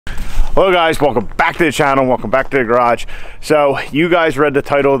Hello guys, welcome back to the channel, welcome back to the garage. So you guys read the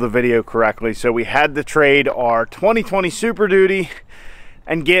title of the video correctly. So we had to trade our 2020 Super Duty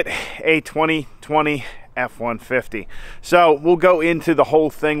and get a 2020 F150. So we'll go into the whole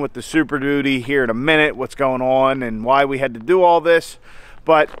thing with the Super Duty here in a minute, what's going on and why we had to do all this.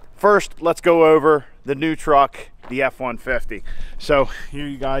 But first, let's go over the new truck, the F150. So here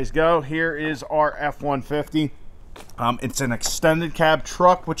you guys go. Here is our F150. It's an extended cab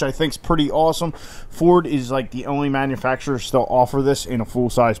truck, which I think is pretty awesome. Ford is like the only manufacturer still offer this in a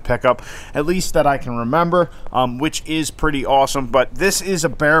full-size pickup, at least that I can remember, which is pretty awesome. But this is a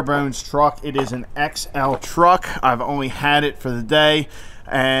bare bones truck. It is an XL truck. I've only had it for the day,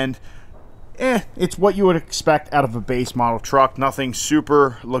 and it's what you would expect out of a base model truck. Nothing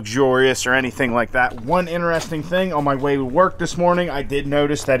super luxurious or anything like that. One interesting thing, on my way to work this morning, I did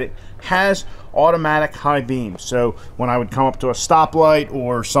notice that it has automatic high beams. So when I would come up to a stoplight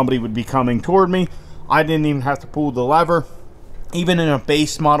or somebody would be coming toward me, I didn't even have to pull the lever. Even in a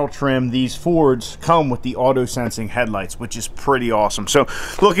base model trim, these Fords come with the auto sensing headlights, which is pretty awesome. So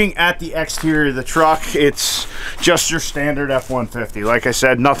looking at the exterior of the truck, it's just your standard F-150. Like I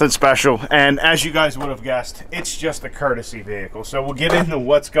said, nothing special. And as you guys would have guessed, it's just a courtesy vehicle. So we'll get into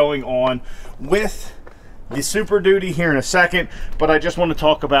what's going on with the Super Duty here in a second. But I just want to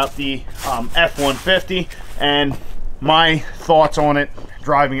talk about the F-150 and my thoughts on it,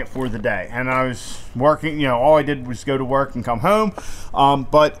 driving it for the day. And I was working, you know, all I did was go to work and come home.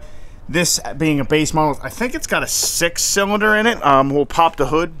 But this being a base model, I think it's got a 6-cylinder in it. We'll pop the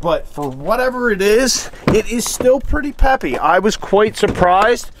hood, but for whatever it is still pretty peppy. I was quite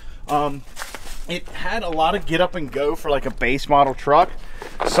surprised. It had a lot of get up and go for like a base model truck.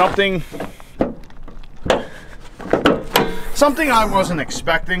 Something I wasn't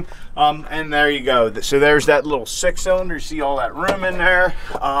expecting. And there you go. So there's that little 6-cylinder. You see all that room in there.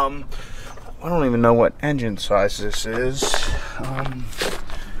 I don't even know what engine size this is.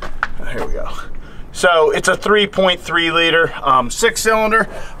 Here we go. So it's a 3.3 liter 6-cylinder,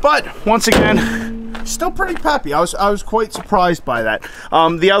 but once again, still pretty peppy. I was quite surprised by that.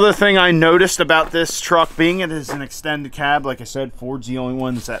 The other thing I noticed about this truck, being it is an extended cab, like I said, Ford's the only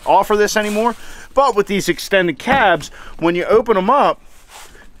ones that offer this anymore. But with these extended cabs, when you open them up,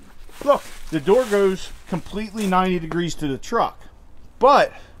 look, the door goes completely 90 degrees to the truck.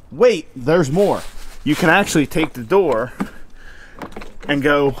 But wait, there's more. You can actually take the door and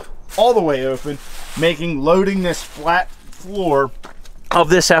go all the way open, making loading this flat floor of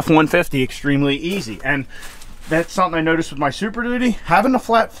this F-150 extremely easy. And that's something I noticed with my Super Duty. Having a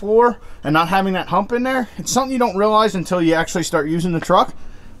flat floor and not having that hump in there, it's something you don't realize until you actually start using the truck.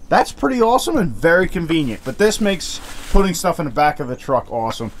 That's pretty awesome and very convenient. But this makes putting stuff in the back of the truck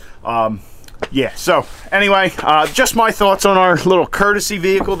awesome. Yeah, so anyway, just my thoughts on our little courtesy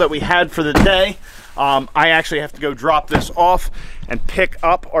vehicle that we had for the day. I actually have to go drop this off and pick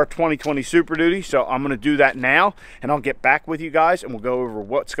up our 2020 Super Duty, so I'm going to do that now, and I'll get back with you guys and we'll go over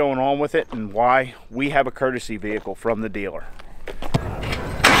what's going on with it and why we have a courtesy vehicle from the dealer.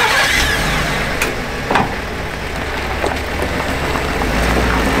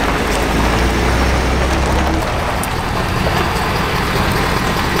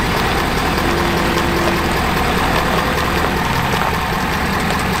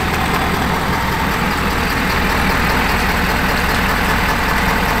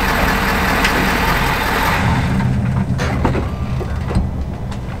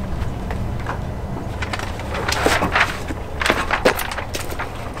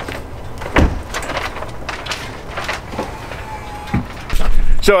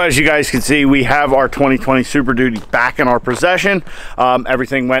 So as you guys can see, we have our 2020 Super Duty back in our possession.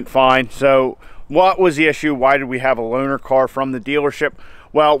 Everything went fine. So what was the issue? Why did we have a loaner car from the dealership?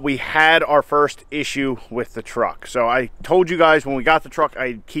 Well, we had our first issue with the truck. So I told you guys when we got the truck,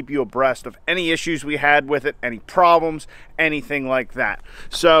 I'd keep you abreast of any issues we had with it, any problems, anything like that.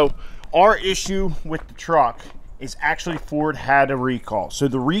 So our issue with the truck is actually Ford had a recall. So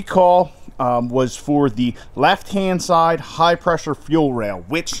the recall was for the left-hand side high-pressure fuel rail,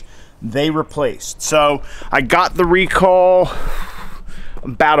 which they replaced. So I got the recall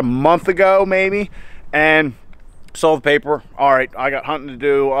about a month ago, maybe, and saw the paper. All right, I got hunting to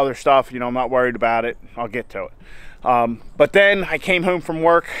do, other stuff. You know, I'm not worried about it. I'll get to it. But then I came home from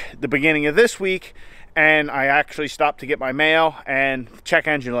work the beginning of this week, and I actually stopped to get my mail, and the check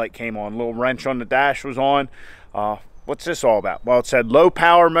engine light came on. A little wrench on the dash was on. What's this all about? Well, it said low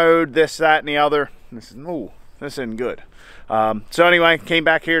power mode, this, that, and the other. This is, ooh, this isn't good. So anyway, came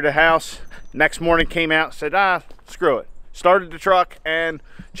back here to the house. Next morning came out, said, screw it. Started the truck and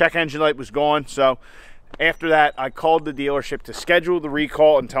check engine light was gone. So After that, I called the dealership to schedule the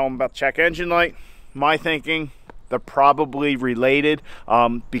recall and tell them about the check engine light. My thinking, they're probably related,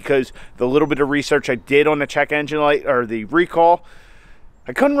 because the little bit of research I did on the check engine light, or the recall,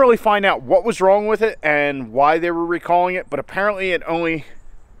 I couldn't really find out what was wrong with it and why they were recalling it, but apparently it only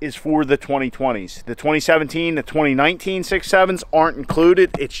is for the 2020s. The 2017, the 2019 6.7s aren't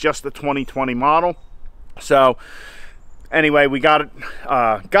included. It's just the 2020 model. So anyway, we got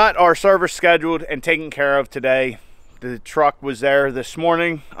our service scheduled and taken care of today. The truck was there this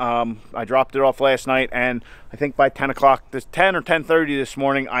morning. I dropped it off last night, and I think by 10 o'clock, 10 or 10:30 this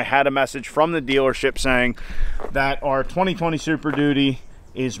morning, I had a message from the dealership saying that our 2020 Super Duty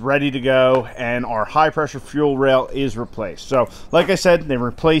is ready to go and our high pressure fuel rail is replaced. So like I said, they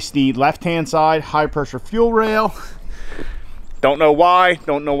replaced the left hand side high pressure fuel rail. Don't know why,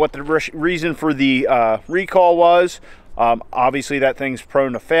 don't know what the reason for the recall was. Obviously that thing's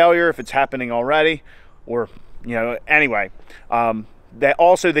prone to failure if it's happening already, or you know, anyway.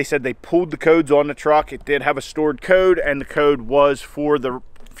 They said they pulled the codes on the truck. It did have a stored code, and the code was for the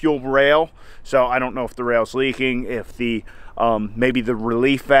fuel rail. So I don't know if the rail's leaking, if the maybe the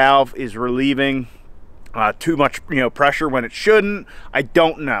relief valve is relieving too much, you know, pressure when it shouldn't. I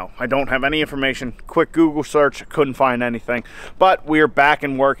don't know. I don't have any information. Quick Google search, couldn't find anything. But we are back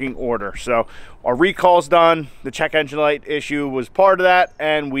in working order. So our recall's done. The check engine light issue was part of that,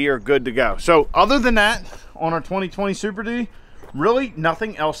 and we are good to go. So other than that, on our 2020 Super Duty, really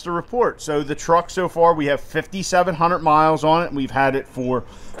nothing else to report. So the truck so far, we have 5,700 miles on it. We've had it for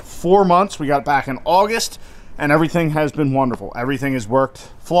 4 months. We got it back in August, and everything has been wonderful. Everything has worked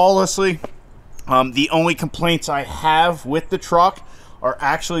flawlessly. The only complaints I have with the truck are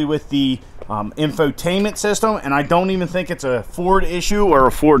actually with the infotainment system, and I don't even think it's a Ford issue or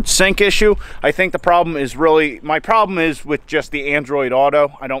a Ford Sync issue. I think the problem is really, my problem is with just the Android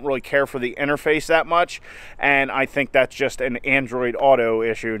Auto. I don't really care for the interface that much, and I think that's just an Android Auto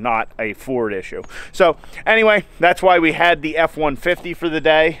issue, not a Ford issue. So anyway, that's why we had the F150 for the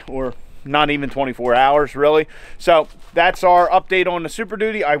day, or not even 24 hours really. So that's our update on the Super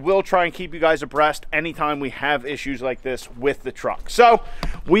Duty. I will try and keep you guys abreast anytime we have issues like this with the truck. So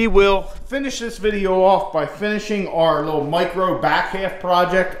we will finish this video off by finishing our little micro back half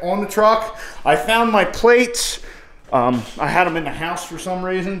project on the truck. I found my plates. I had them in the house for some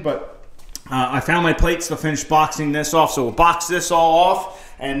reason, but I found my plates to finish boxing this off. So we'll box this all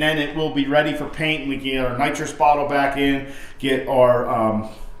off, and then it will be ready for paint. We can get our nitrous bottle back in, get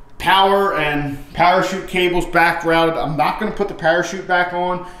our power and parachute cables back routed. I'm not going to put the parachute back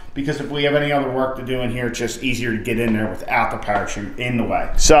on because if we have any other work to do in here, it's just easier to get in there without the parachute in the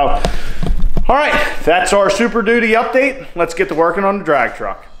way. So, all right, that's our Super Duty update. Let's get to working on the drag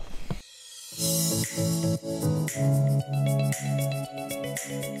truck.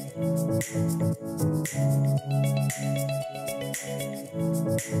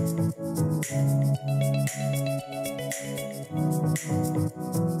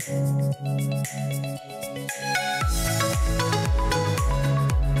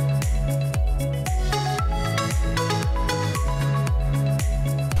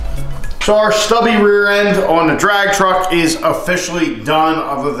 So our stubby rear end on the drag truck is officially done,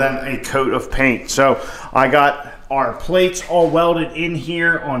 other than a coat of paint. So I got our plates all welded in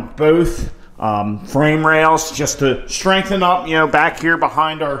here on both frame rails just to strengthen up, you know, back here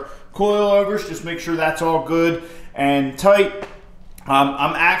behind our coilovers. Just make sure that's all good and tight.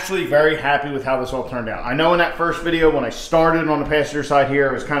 I'm actually very happy with how this all turned out. I know in that first video when I started on the passenger side here,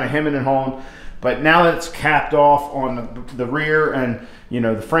 it was kind of hemming and hawing, but now that it's capped off on the rear and, you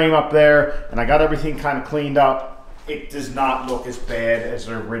know, the frame up there, and I got everything kind of cleaned up, it does not look as bad as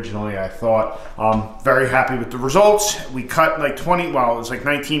originally I thought. Very happy with the results. We cut like 20, well, it was like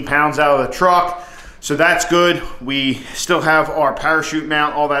 19 pounds out of the truck, so that's good. We still have our parachute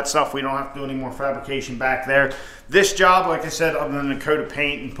mount, all that stuff. We don't have to do any more fabrication back there. This job, like I said, other than a coat of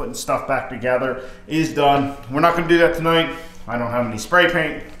paint and putting stuff back together, is done. We're not going to do that tonight. I don't have any spray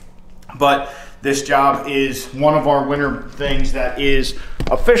paint, but this job is one of our winter things that is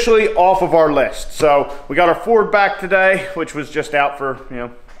officially off of our list. So we got our Ford back today, which was just out for, you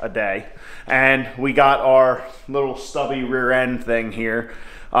know, a day. And we got our little stubby rear end thing here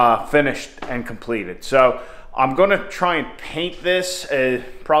finished and completed. So I'm gonna try and paint this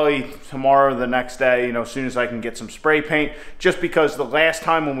probably tomorrow or the next day, you know, as soon as I can get some spray paint, just because the last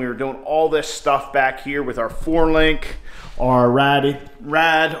time when we were doing all this stuff back here with our 4-link, our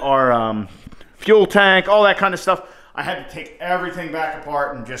our fuel tank, all that kind of stuff, I had to take everything back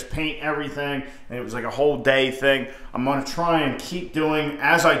apart and just paint everything, and it was like a whole day thing. I'm gonna try and keep doing,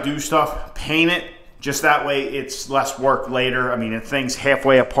 as I do stuff, paint it Just that way it's less work later. I mean, if things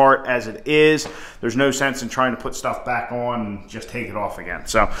halfway apart as it is, there's no sense in trying to put stuff back on and just take it off again.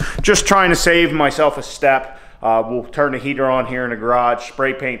 So just trying to save myself a step. We'll turn the heater on here in the garage,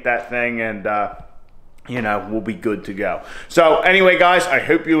 spray paint that thing, and you know, we'll be good to go. So anyway, guys, I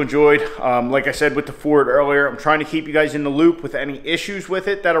hope you enjoyed. Like I said with the Ford earlier, I'm trying to keep you guys in the loop with any issues with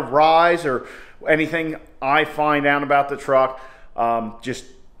it that arise or anything I find out about the truck. Just,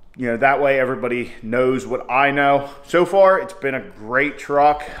 you know, that way everybody knows what I know. So far, it's been a great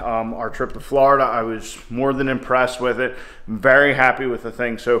truck. Our trip to Florida, I was more than impressed with it. I'm very happy with the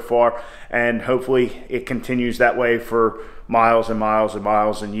thing so far, and hopefully it continues that way for miles and miles and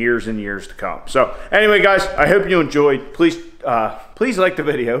miles and years to come. So anyway, guys, I hope you enjoyed. Please like the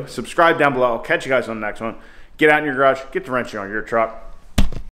video, subscribe down below. I'll catch you guys on the next one. Get out in your garage, get the wrenching on your truck.